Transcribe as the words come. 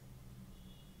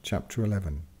chapter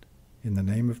 11. In the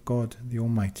name of God, the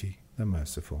Almighty, the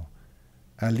Merciful.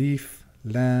 Alif,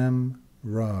 Lam,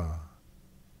 Ra.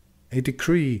 A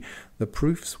decree, the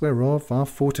proofs whereof are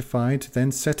fortified,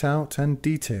 then set out and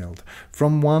detailed,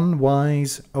 from one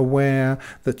wise, aware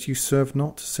that you serve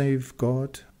not save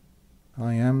God.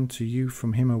 I am to you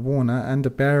from him a warner and a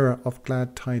bearer of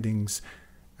glad tidings,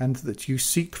 and that you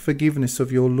seek forgiveness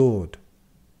of your Lord.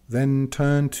 Then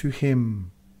turn to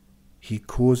him. He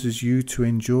causes you to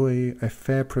enjoy a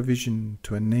fair provision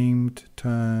to a named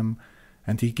term,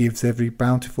 and he gives every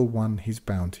bountiful one his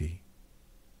bounty.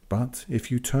 But if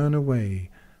you turn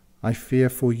away, I fear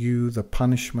for you the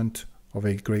punishment of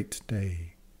a great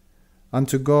day.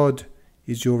 Unto God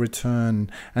is your return,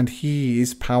 and he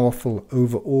is powerful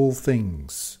over all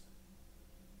things.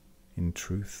 In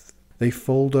truth, they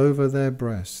fold over their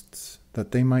breasts, that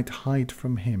they might hide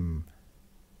from him.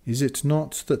 Is it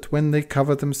not that when they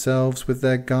cover themselves with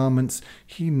their garments,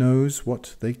 he knows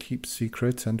what they keep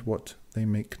secret and what they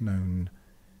make known?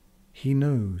 He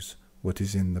knows what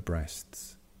is in the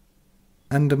breasts.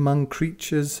 And among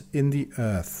creatures in the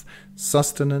earth,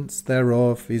 sustenance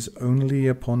thereof is only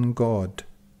upon God,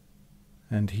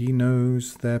 and he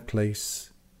knows their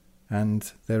place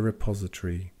and their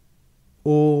repository.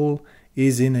 All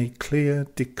is in a clear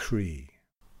decree.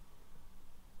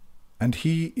 And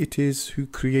he it is who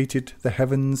created the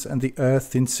heavens and the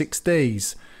earth in 6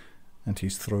 days, and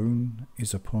his throne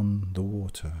is upon the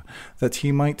water, that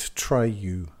he might try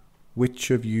you,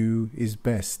 which of you is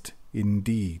best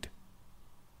indeed.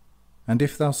 And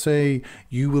if thou say,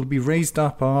 you will be raised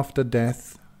up after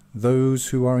death, those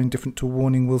who are indifferent to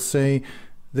warning will say,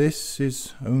 this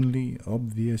is only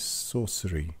obvious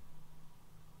sorcery.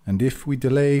 And if we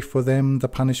delay for them the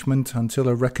punishment until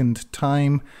a reckoned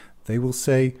time, they will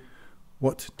say,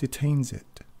 what detains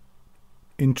it?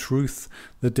 In truth,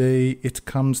 the day it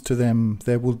comes to them,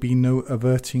 there will be no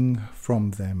averting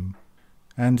from them,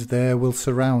 and there will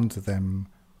surround them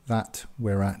that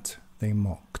whereat they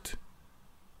mocked.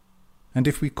 And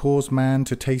if we cause man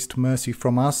to taste mercy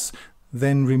from us,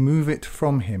 then remove it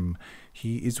from him.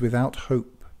 He is without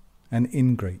hope and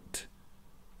ingrate.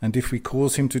 And if we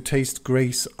cause him to taste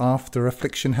grace after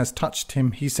affliction has touched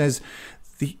him, he says,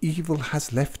 the evil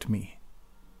has left me.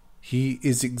 He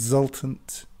is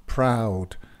exultant,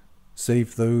 proud,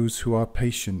 save those who are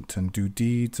patient and do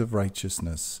deeds of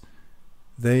righteousness.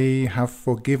 They have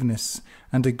forgiveness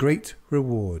and a great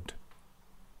reward.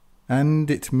 And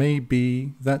it may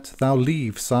be that thou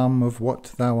leave some of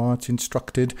what thou art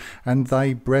instructed, and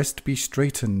thy breast be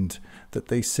straitened, that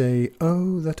they say,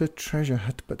 oh, that a treasure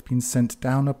had but been sent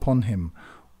down upon him,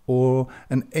 or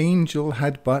an angel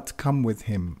had but come with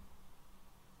him.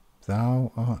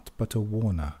 Thou art but a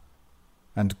warner,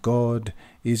 and God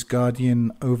is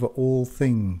guardian over all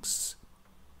things.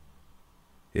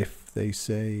 If they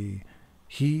say,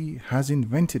 he has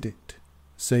invented it,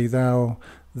 say thou,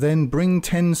 then bring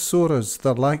 10 surahs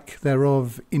the like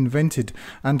thereof invented,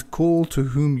 and call to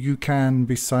whom you can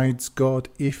besides God,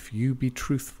 if you be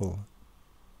truthful.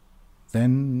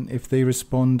 Then, if they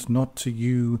respond not to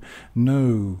you,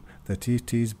 know that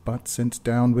it is but sent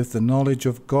down with the knowledge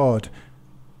of God,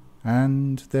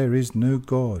 and there is no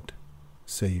God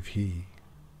save he.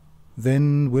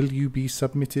 Then will you be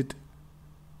submitted?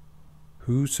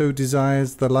 Whoso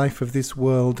desires the life of this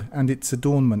world and its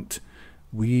adornment,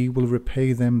 we will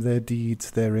repay them their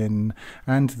deeds therein,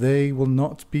 and they will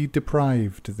not be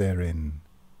deprived therein.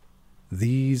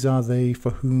 These are they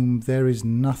for whom there is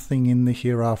nothing in the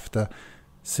hereafter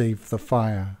save the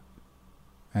fire,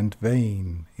 and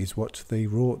vain is what they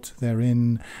wrought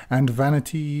therein, and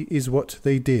vanity is what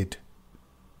they did.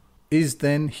 Is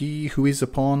then he who is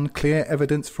upon clear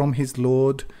evidence from his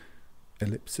Lord,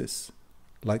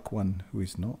 like one who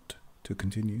is not, to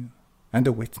continue, and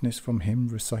a witness from him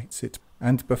recites it,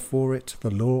 and before it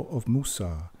the law of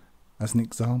Musa, as an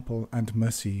example and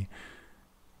mercy,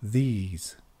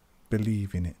 these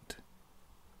believe in it.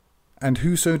 And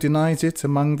whoso denies it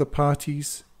among the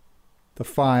parties, the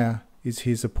fire is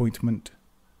his appointment.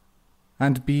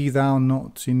 And be thou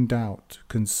not in doubt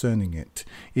concerning it,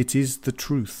 it is the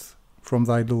truth from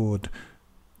thy Lord,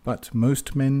 but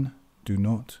most men do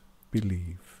not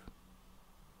believe.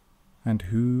 And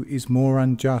who is more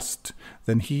unjust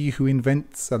than he who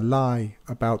invents a lie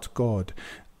about God?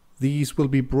 These will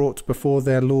be brought before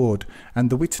their Lord,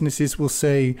 and the witnesses will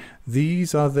say,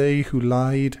 these are they who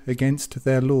lied against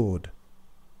their Lord.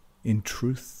 In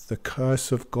truth, the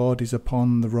curse of God is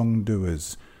upon the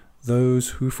wrongdoers, those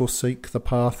who forsake the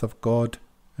path of God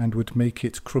and would make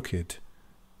it crooked,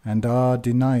 and are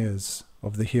deniers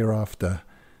of the hereafter.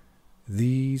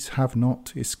 These have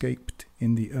not escaped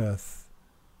in the earth,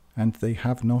 and they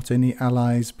have not any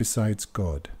allies besides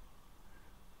God.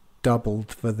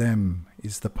 Doubled for them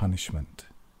is the punishment.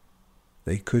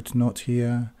 They could not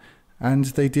hear, and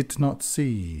they did not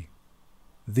see.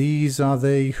 These are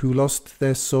they who lost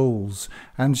their souls,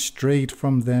 and strayed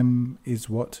from them is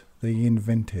what they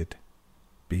invented.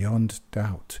 Beyond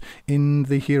doubt, in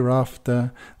the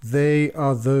hereafter, they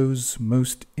are those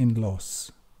most in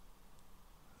loss.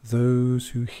 Those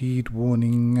who heed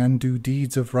warning and do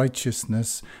deeds of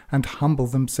righteousness and humble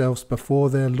themselves before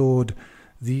their Lord,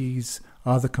 these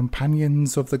are the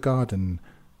companions of the garden,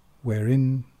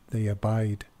 wherein they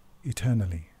abide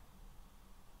eternally.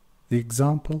 The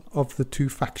example of the two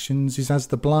factions is as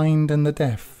the blind and the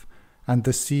deaf, and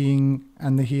the seeing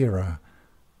and the hearer.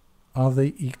 Are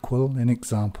they equal in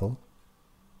example?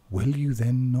 Will you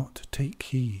then not take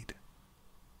heed?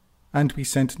 And we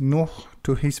sent Nuh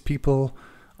to his people.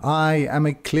 I am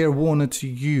a clear warner to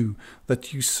you,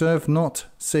 that you serve not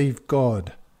save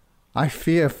God. I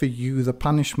fear for you the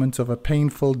punishment of a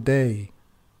painful day.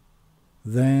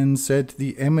 Then said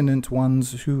the eminent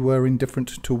ones who were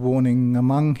indifferent to warning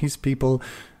among his people,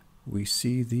 We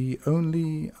see thee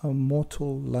only a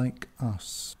mortal like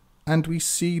us, and we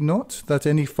see not that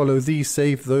any follow thee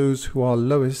save those who are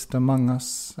lowest among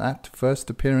us at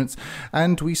first appearance,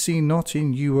 and we see not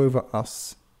in you over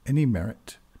us any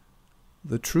merit.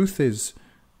 The truth is,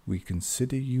 we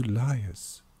consider you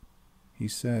liars. He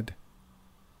said,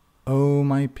 O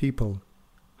my people,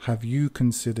 have you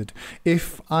considered,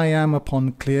 if I am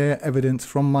upon clear evidence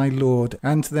from my Lord,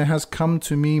 and there has come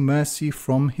to me mercy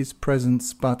from his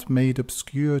presence, but made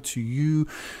obscure to you,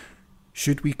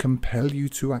 should we compel you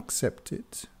to accept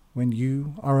it, when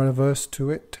you are averse to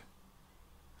it?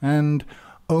 And,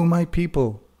 O my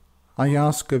people, I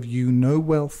ask of you no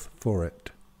wealth for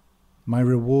it. My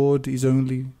reward is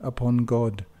only upon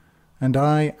God, and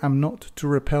I am not to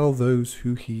repel those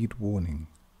who heed warning.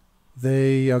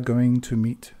 They are going to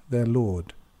meet their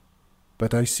Lord.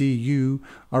 But I see you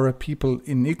are a people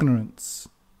in ignorance.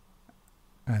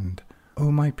 And,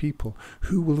 O my people,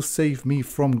 who will save me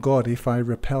from God if I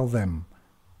repel them?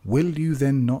 Will you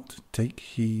then not take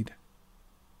heed?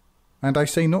 And I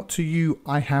say not to you,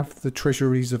 I have the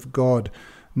treasuries of God,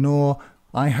 nor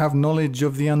I have knowledge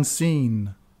of the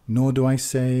unseen. Nor do I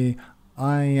say,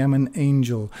 I am an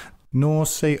angel, nor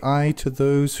say I to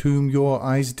those whom your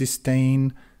eyes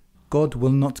disdain, God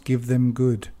will not give them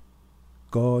good.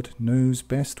 God knows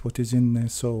best what is in their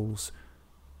souls.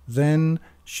 Then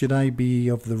should I be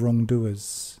of the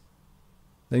wrongdoers.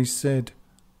 They said,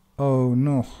 O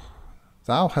no,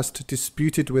 thou hast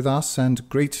disputed with us, and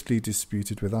greatly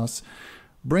disputed with us.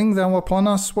 Bring thou upon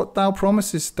us what thou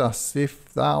promisest us,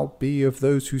 if thou be of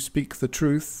those who speak the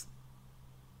truth.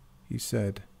 He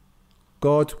said,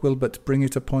 God will but bring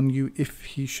it upon you if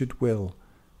he should will,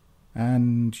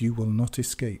 and you will not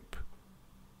escape.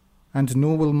 And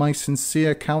nor will my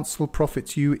sincere counsel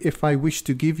profit you if I wish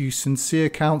to give you sincere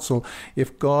counsel,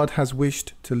 if God has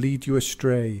wished to lead you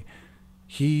astray.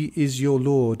 He is your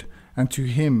Lord, and to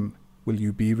him will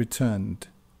you be returned.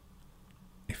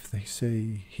 If they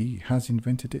say he has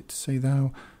invented it, say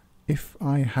thou, if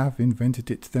I have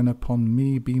invented it, then upon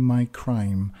me be my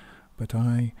crime, but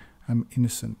I am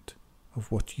innocent of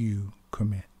what you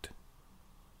commit.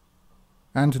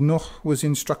 And Nuh was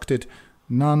instructed,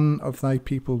 None of thy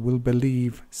people will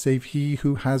believe, save he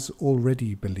who has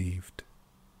already believed.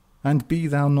 And be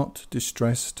thou not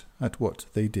distressed at what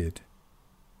they did.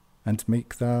 And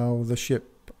make thou the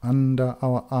ship under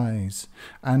our eyes,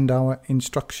 and our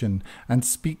instruction, and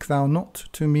speak thou not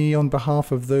to me on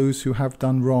behalf of those who have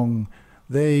done wrong.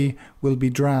 They will be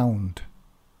drowned.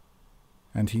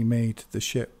 And he made the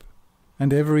ship.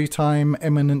 And every time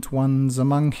eminent ones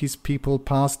among his people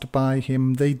passed by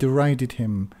him, they derided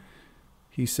him.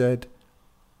 He said,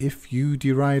 If you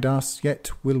deride us,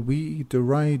 yet will we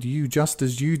deride you just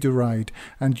as you deride,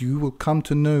 and you will come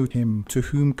to know him, to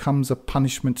whom comes a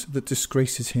punishment that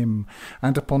disgraces him,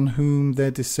 and upon whom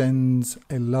there descends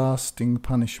a lasting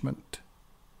punishment.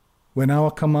 When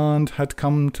our command had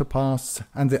come to pass,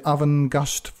 and the oven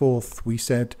gushed forth, we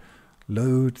said,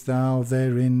 Load thou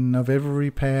therein of every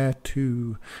pair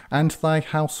 2, and thy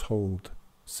household,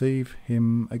 save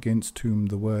him against whom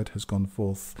the word has gone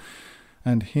forth,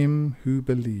 and him who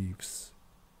believes.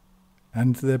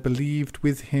 And there believed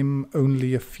with him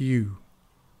only a few.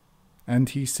 And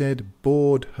he said,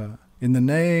 Board her, in the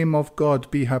name of God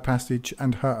be her passage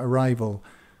and her arrival.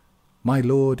 My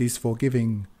Lord is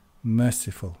forgiving,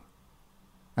 merciful.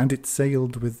 And it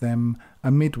sailed with them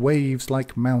amid waves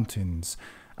like mountains,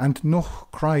 And Nuh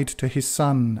cried to his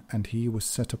son, and he was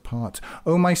set apart.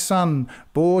 O my son,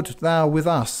 board thou with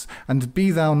us, and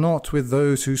be thou not with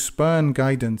those who spurn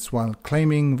guidance while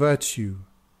claiming virtue.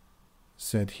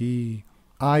 Said he,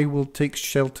 I will take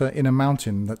shelter in a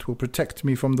mountain that will protect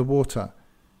me from the water.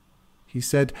 He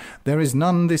said, there is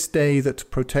none this day that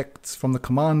protects from the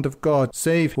command of God,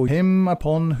 save for him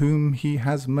upon whom he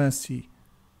has mercy.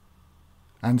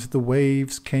 And the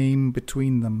waves came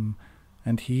between them,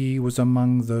 and he was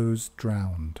among those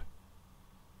drowned.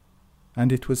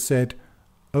 And it was said,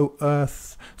 O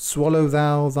earth, swallow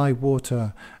thou thy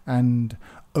water, and,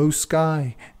 O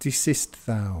sky, desist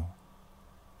thou.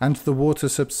 And the water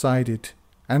subsided,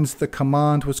 and the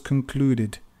command was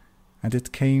concluded, and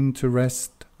it came to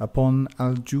rest upon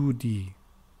Al-Judi.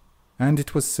 And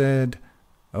it was said,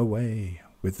 Away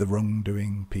with the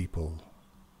wrongdoing people.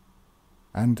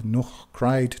 And Nuh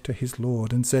cried to his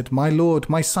Lord, and said, My Lord,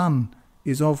 my son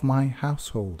is of my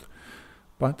household,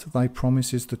 but thy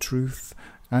promise is the truth,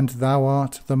 and thou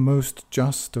art the most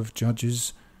just of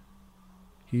judges.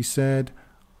 He said,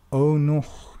 O Nuh,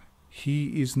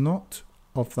 he is not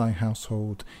of thy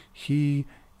household, he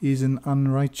is an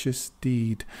unrighteous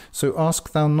deed. So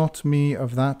ask thou not me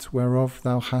of that whereof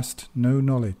thou hast no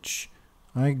knowledge.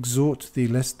 I exhort thee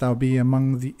lest thou be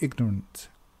among the ignorant.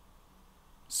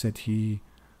 Said he,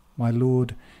 My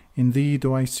Lord, in thee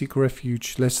do I seek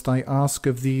refuge, lest I ask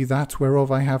of thee that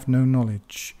whereof I have no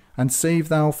knowledge. And save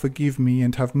thou forgive me,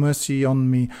 and have mercy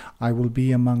on me, I will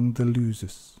be among the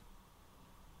losers.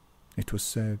 It was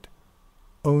said,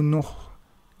 O Nuh,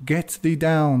 get thee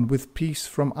down with peace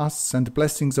from us, and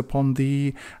blessings upon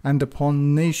thee, and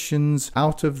upon nations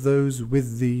out of those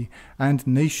with thee, and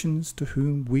nations to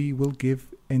whom we will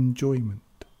give enjoyment.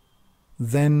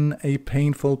 Then a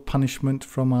painful punishment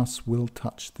from us will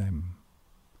touch them.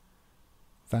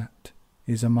 That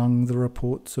is among the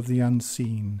reports of the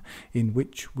unseen, in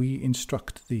which we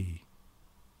instruct thee.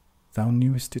 Thou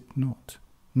knewest it not,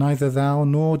 neither thou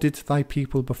nor did thy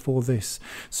people before this,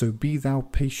 so be thou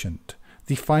patient.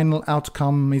 The final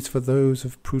outcome is for those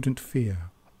of prudent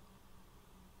fear.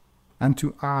 And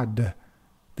to Ad,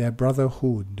 their brother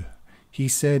Hud, he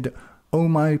said, O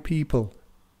my people,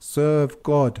 serve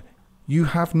God. You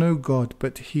have no God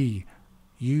but he.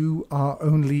 You are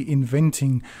only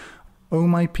inventing. O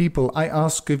my people, I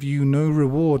ask of you no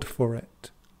reward for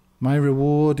it. My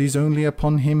reward is only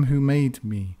upon him who made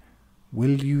me.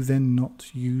 Will you then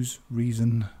not use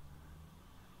reason?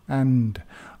 And,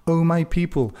 O my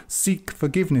people, seek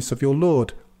forgiveness of your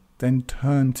Lord. Then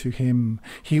turn to him.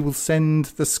 He will send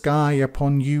the sky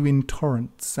upon you in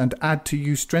torrents, and add to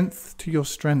you strength to your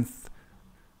strength.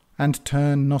 And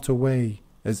turn not away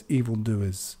as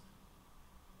evildoers.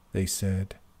 They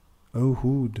said, O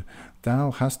Hud,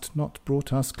 thou hast not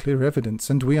brought us clear evidence,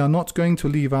 and we are not going to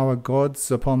leave our gods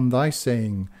upon thy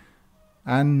saying,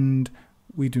 and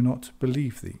we do not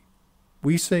believe thee.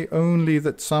 We say only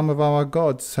that some of our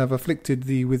gods have afflicted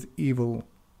thee with evil.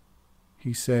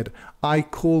 He said, I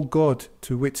call God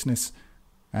to witness,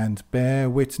 and bear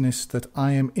witness that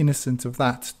I am innocent of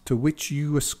that to which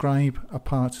you ascribe a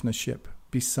partnership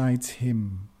besides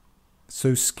him.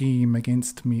 So scheme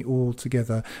against me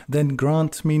altogether, then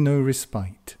grant me no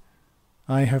respite.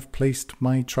 I have placed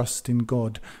my trust in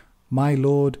God, my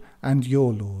Lord and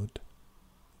your Lord.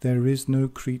 There is no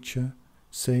creature,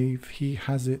 save he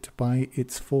has it by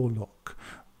its forelock.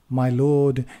 My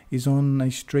Lord is on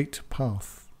a straight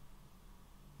path.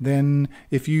 Then,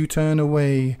 if you turn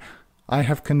away, I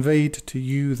have conveyed to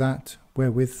you that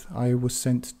wherewith I was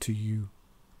sent to you.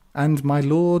 And my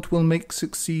Lord will make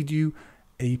succeed you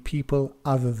a people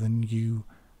other than you,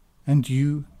 and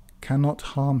you cannot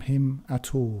harm him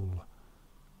at all.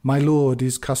 My Lord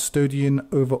is custodian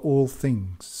over all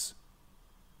things.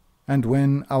 And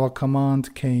when our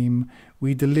command came,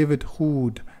 we delivered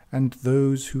Hud and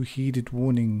those who heeded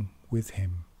warning with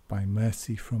him by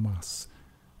mercy from us,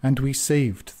 and we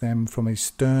saved them from a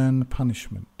stern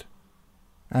punishment.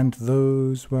 And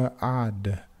those were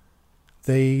Ad.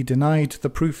 They denied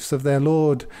the proofs of their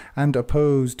Lord, and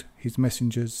opposed his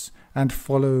messengers, and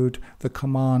followed the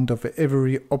command of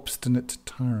every obstinate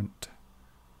tyrant.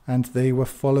 And they were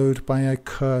followed by a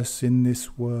curse in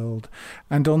this world,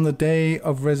 and on the day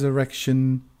of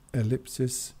resurrection,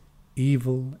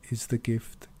 evil is the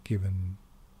gift given.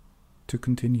 To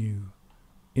continue,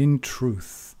 in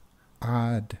truth,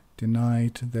 Ad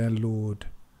denied their Lord.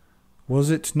 Was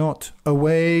it not,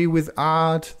 away with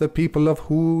Ad, the people of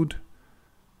Hud?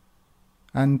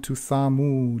 And to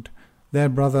Thamud, their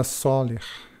brother Salih,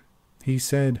 he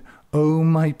said, O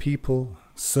my people,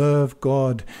 serve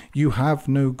God, you have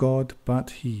no God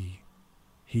but he.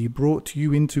 He brought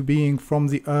you into being from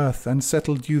the earth and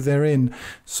settled you therein.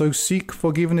 So seek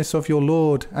forgiveness of your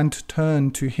Lord and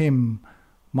turn to him.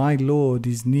 My Lord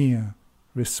is near,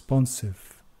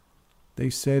 responsive. They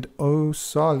said, O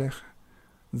Salih,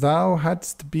 thou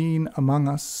hadst been among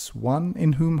us one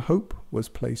in whom hope was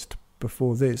placed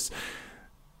before this.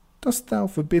 Dost thou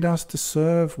forbid us to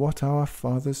serve what our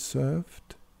fathers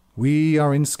served? We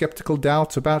are in skeptical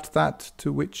doubt about that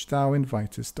to which thou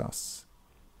invitest us.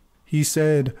 He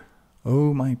said,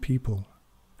 O my people,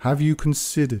 have you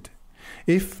considered,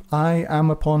 if I am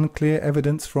upon clear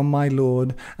evidence from my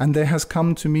Lord, and there has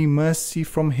come to me mercy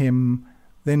from him,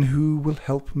 then who will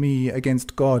help me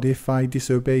against God if I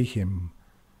disobey him?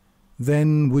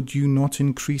 Then would you not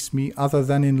increase me other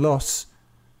than in loss?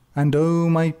 And O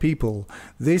my people,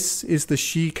 this is the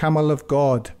she-camel of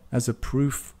God as a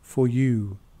proof for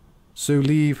you. So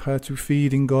leave her to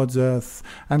feed in God's earth,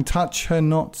 and touch her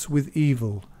not with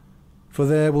evil, for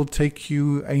there will take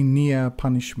you a near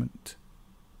punishment.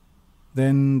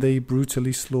 Then they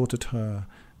brutally slaughtered her,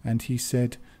 and he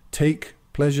said, Take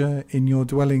pleasure in your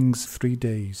dwellings 3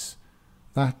 days.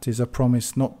 That is a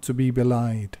promise not to be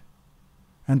belied.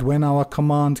 And when our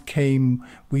command came,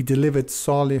 we delivered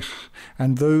Salih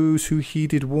and those who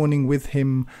heeded warning with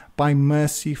him by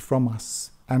mercy from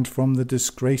us and from the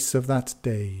disgrace of that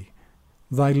day.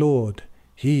 Thy Lord,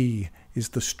 he is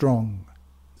the strong,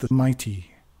 the mighty.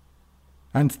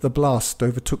 And the blast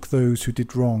overtook those who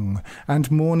did wrong, and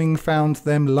morning found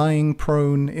them lying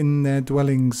prone in their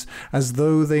dwellings, as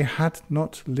though they had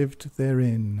not lived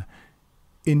therein.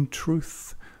 In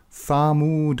truth,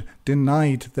 Thamud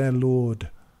denied their Lord.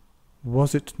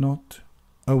 Was it not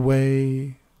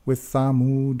away with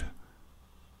Thamud?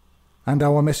 And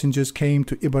our messengers came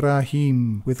to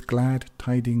Ibrahim with glad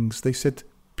tidings. They said,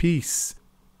 Peace.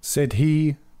 Said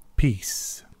he,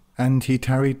 Peace. And he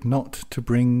tarried not to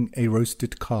bring a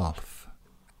roasted calf.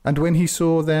 And when he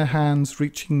saw their hands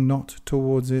reaching not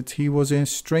towards it, he was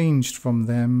estranged from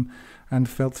them, and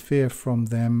felt fear from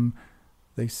them.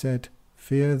 They said,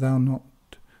 Fear thou not,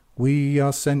 we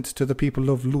are sent to the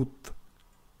people of Lut.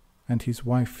 And his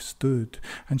wife stood,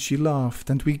 and she laughed,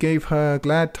 and we gave her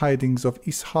glad tidings of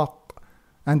Ishaq,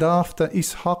 and after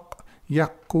Ishaq,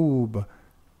 Yaqub.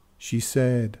 She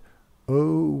said,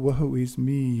 Oh, woe is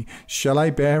me! Shall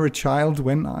I bear a child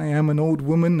when I am an old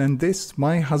woman, and this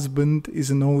my husband is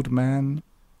an old man?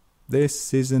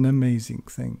 This is an amazing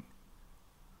thing.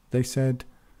 They said,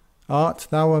 Art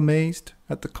thou amazed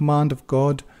at the command of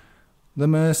God? The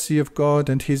mercy of God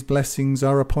and his blessings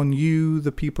are upon you,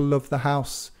 the people of the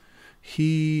house.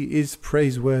 He is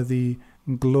praiseworthy,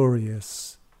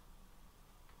 glorious.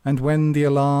 And when the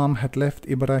alarm had left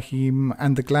Ibrahim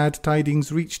and the glad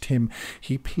tidings reached him,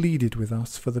 he pleaded with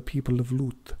us for the people of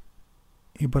Lut.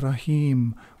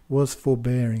 Ibrahim was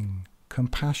forbearing,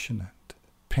 compassionate,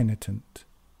 penitent.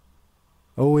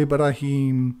 O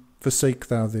Ibrahim, forsake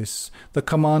thou this. The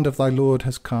command of thy Lord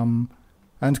has come,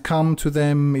 and come to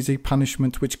them is a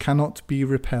punishment which cannot be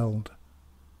repelled.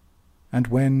 And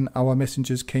when our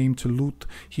messengers came to Lut,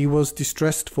 he was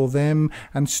distressed for them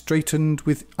and straitened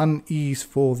with unease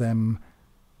for them.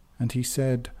 And he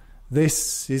said,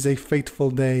 This is a fateful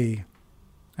day.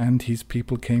 And his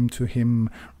people came to him,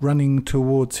 running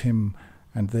towards him,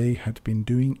 and they had been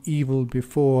doing evil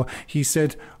before. He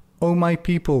said, O my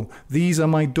people, these are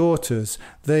my daughters,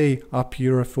 they are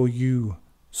purer for you.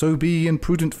 So be in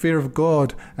prudent fear of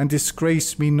God, and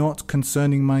disgrace me not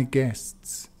concerning my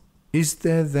guests. Is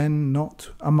there then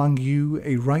not among you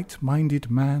a right-minded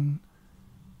man?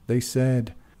 They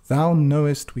said, Thou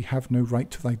knowest we have no right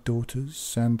to thy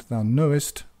daughters, and thou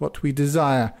knowest what we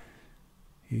desire.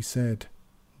 He said,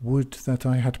 Would that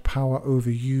I had power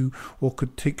over you, or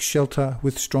could take shelter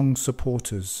with strong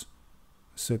supporters.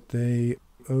 Said they,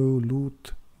 O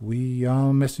Lut, we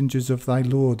are messengers of thy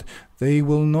Lord, they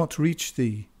will not reach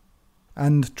thee.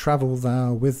 And travel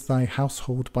thou with thy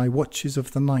household by watches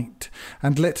of the night,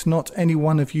 and let not any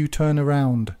one of you turn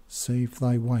around, save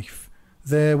thy wife.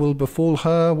 There will befall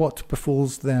her what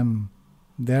befalls them.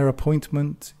 Their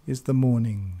appointment is the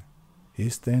morning.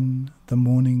 Is then the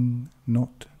morning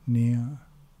not near?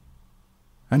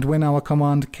 And when our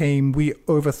command came, we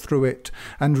overthrew it,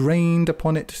 and rained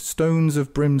upon it stones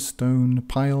of brimstone,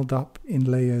 piled up in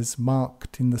layers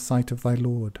marked in the sight of thy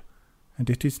Lord. And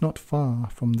it is not far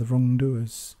from the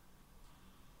wrongdoers.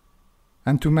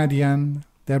 And to Madian,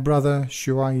 their brother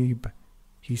Shu'aib,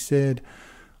 he said,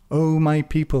 O my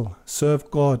people, serve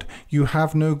God, you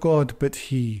have no God but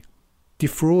he.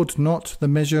 Defraud not the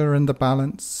measure and the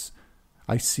balance.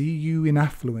 I see you in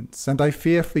affluence, and I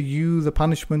fear for you the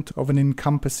punishment of an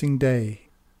encompassing day.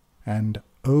 And,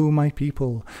 O my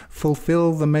people,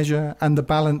 fulfill the measure and the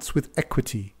balance with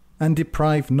equity, and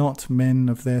deprive not men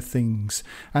of their things,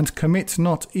 and commit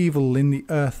not evil in the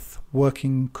earth,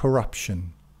 working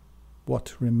corruption.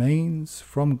 What remains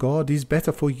from God is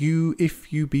better for you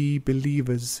if you be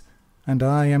believers, and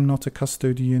I am not a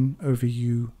custodian over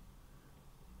you.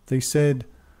 They said,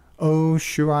 O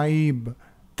Shu'aib,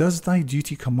 does thy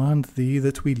duty command thee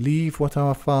that we leave what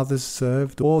our fathers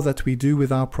served, or that we do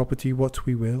with our property what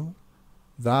we will?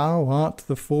 Thou art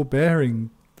the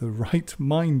forbearing, the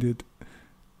right-minded.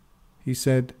 He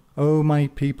said, O my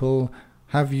people,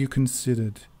 have you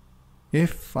considered?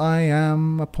 If I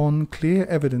am upon clear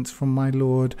evidence from my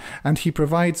Lord, and he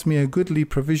provides me a goodly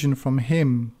provision from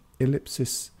him,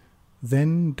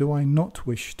 then do I not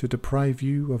wish to deprive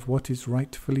you of what is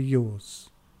rightfully yours.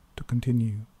 To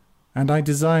continue. And I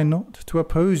desire not to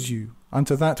oppose you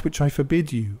unto that which I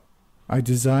forbid you. I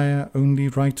desire only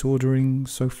right ordering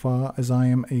so far as I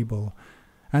am able,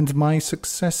 and my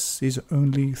success is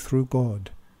only through God.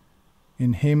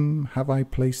 In him have I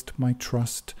placed my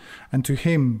trust, and to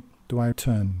him do I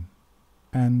turn.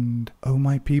 And, O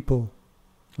my people,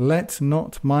 let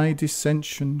not my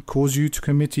dissension cause you to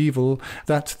commit evil,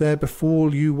 that there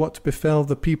befall you what befell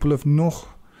the people of Nuh,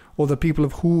 or the people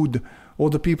of Hud, or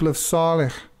the people of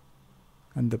Saleh.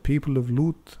 And the people of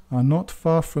Lut are not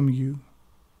far from you.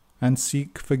 And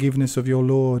seek forgiveness of your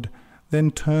Lord, then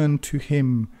turn to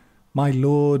him. My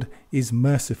Lord is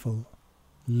merciful,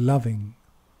 loving.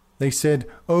 They said,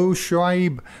 O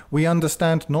Shu'aib, we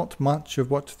understand not much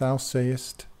of what thou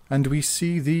sayest, and we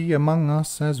see thee among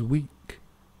us as weak.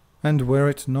 And were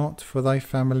it not for thy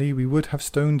family, we would have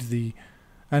stoned thee,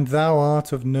 and thou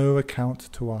art of no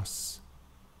account to us.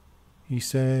 He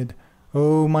said,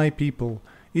 O my people,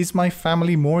 is my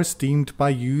family more esteemed by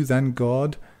you than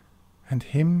God? And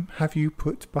him have you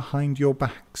put behind your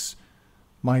backs.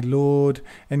 My Lord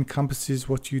encompasses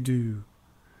what you do.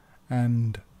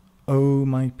 And, O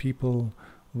my people,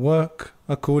 work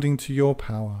according to your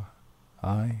power.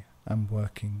 I am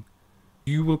working.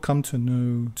 You will come to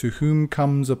know to whom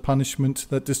comes a punishment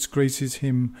that disgraces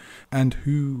him, and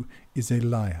who is a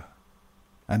liar.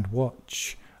 And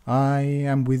watch, I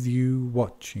am with you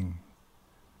watching.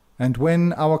 And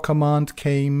when our command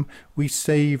came, we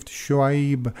saved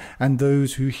Shu'aib and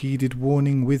those who heeded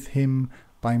warning with him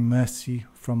by mercy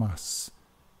from us.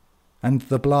 And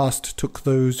the blast took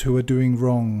those who were doing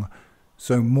wrong,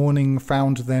 so morning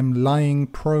found them lying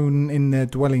prone in their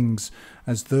dwellings,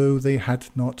 as though they had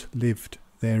not lived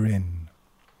therein.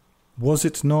 Was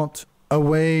it not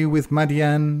away with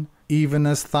Madian, even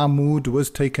as Thamud was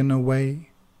taken away?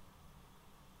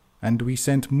 And we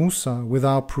sent Musa with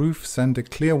our proofs and a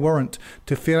clear warrant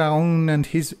to Fir'aun and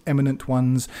his eminent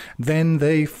ones. Then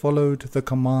they followed the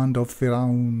command of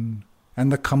Fir'aun,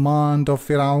 and the command of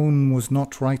Fir'aun was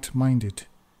not right-minded.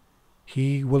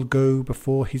 He will go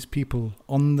before his people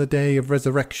on the day of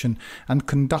resurrection and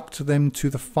conduct them to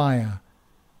the fire,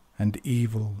 and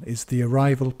evil is the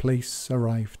arrival place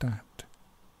arrived at.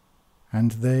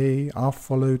 And they are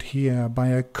followed here by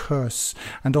a curse,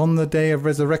 and on the day of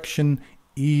resurrection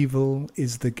evil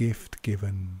is the gift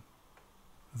given.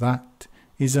 That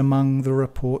is among the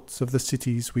reports of the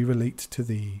cities we relate to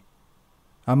thee.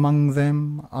 Among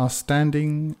them are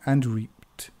standing and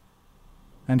reaped.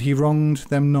 And he wronged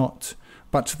them not,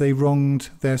 but they wronged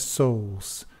their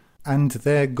souls, and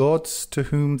their gods to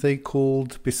whom they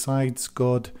called besides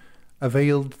God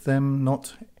availed them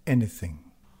not anything,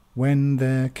 when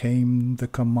there came the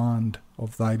command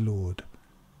of thy Lord.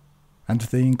 And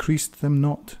they increased them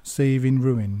not, save in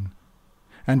ruin.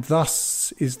 And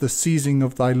thus is the seizing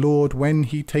of thy Lord when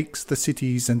he takes the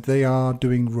cities and they are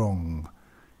doing wrong.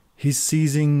 His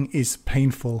seizing is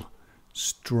painful,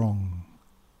 strong.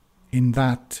 In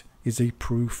that is a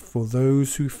proof for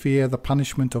those who fear the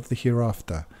punishment of the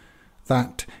hereafter.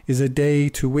 That is a day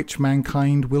to which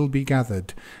mankind will be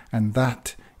gathered, and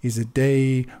that is a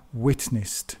day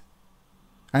witnessed.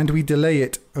 And we delay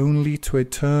it only to a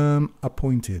term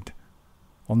appointed.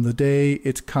 On the day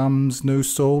it comes, no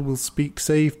soul will speak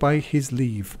save by his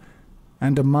leave,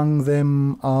 and among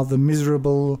them are the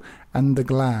miserable and the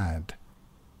glad.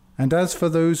 And as for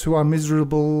those who are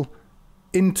miserable,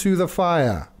 into the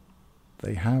fire.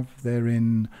 They have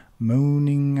therein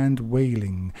moaning and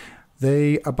wailing,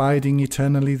 they abiding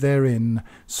eternally therein,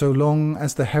 so long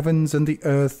as the heavens and the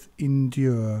earth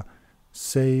endure,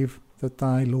 save that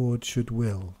thy Lord should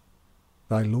will.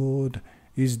 Thy Lord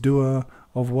is doer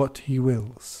of what he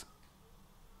wills.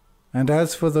 And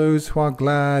as for those who are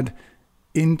glad,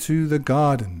 into the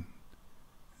garden,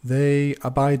 they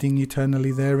abiding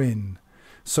eternally therein,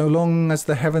 so long as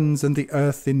the heavens and the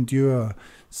earth endure,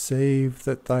 save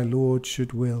that thy Lord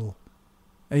should will,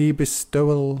 a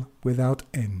bestowal without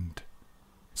end.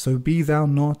 So be thou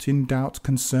not in doubt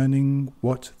concerning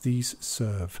what these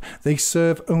serve. They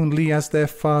serve only as their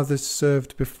fathers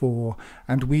served before,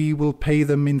 and we will pay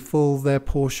them in full their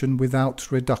portion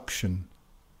without reduction.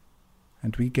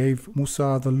 And we gave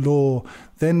Musa the law,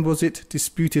 then was it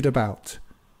disputed about.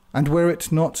 And were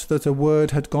it not that a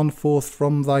word had gone forth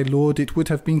from thy Lord, it would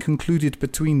have been concluded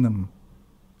between them.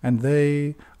 And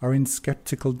they are in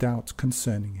sceptical doubt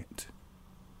concerning it.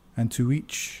 And to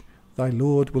each thy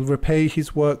Lord will repay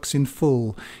his works in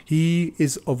full. He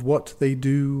is of what they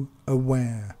do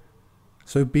aware.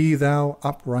 So be thou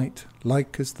upright,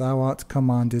 like as thou art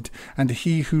commanded, and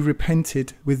he who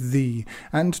repented with thee,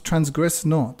 and transgress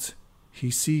not,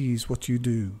 he sees what you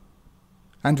do.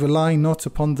 And rely not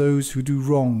upon those who do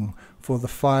wrong, for the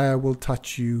fire will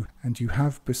touch you, and you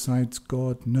have besides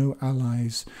God no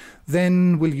allies.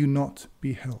 Then will you not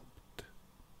be helped.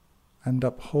 And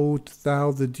uphold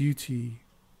thou the duty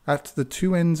at the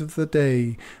two ends of the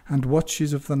day and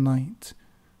watches of the night.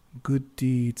 Good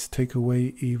deeds take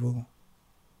away evil.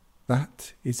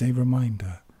 That is a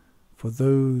reminder for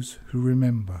those who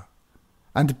remember.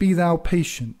 And be thou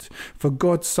patient, for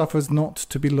God suffers not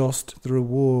to be lost the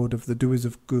reward of the doers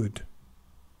of good.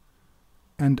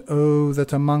 And oh,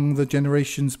 that among the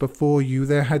generations before you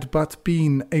there had but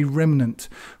been a remnant,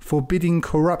 forbidding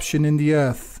corruption in the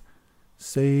earth,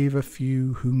 save a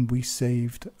few whom we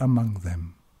saved among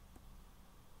them.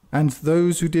 And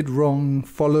those who did wrong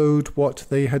followed what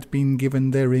they had been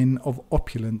given therein of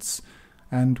opulence,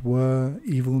 and were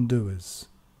evildoers.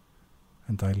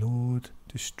 And thy Lord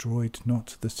destroyed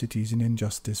not the cities in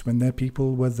injustice, when their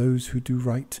people were those who do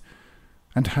right.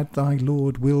 And had thy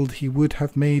Lord willed, he would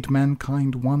have made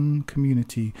mankind one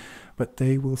community, but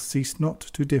they will cease not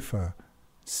to differ,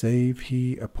 save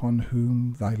he upon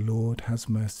whom thy Lord has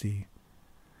mercy.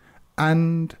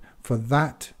 And for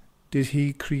that did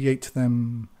he create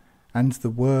them, and the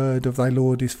word of thy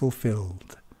Lord is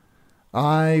fulfilled.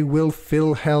 I will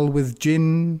fill hell with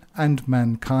jinn and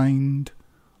mankind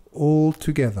all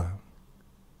together.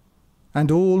 And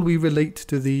all we relate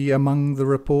to thee among the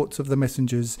reports of the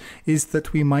messengers is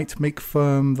that we might make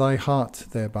firm thy heart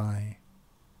thereby.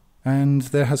 And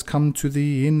there has come to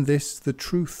thee in this the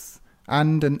truth,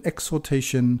 and an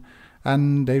exhortation,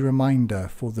 and a reminder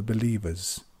for the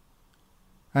believers.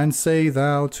 And say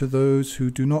thou to those who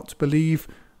do not believe,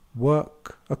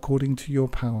 work according to your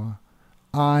power.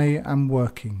 I am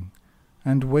working,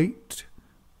 and wait,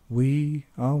 we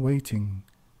are waiting.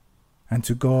 And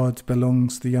to God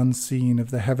belongs the unseen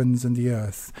of the heavens and the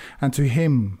earth, and to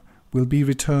him will be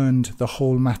returned the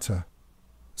whole matter.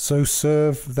 So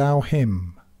serve thou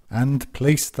him, and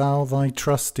place thou thy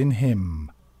trust in him,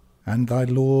 and thy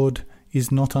Lord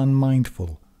is not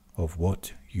unmindful of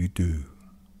what you do.